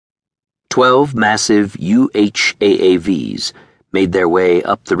12 massive UHAAVs made their way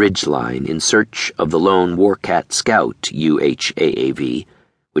up the ridgeline in search of the lone Warcat Scout UHAAV,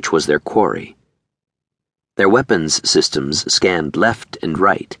 which was their quarry. Their weapons systems scanned left and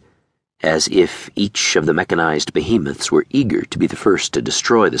right, as if each of the mechanized behemoths were eager to be the first to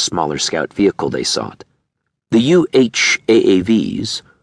destroy the smaller scout vehicle they sought. The UHAAVs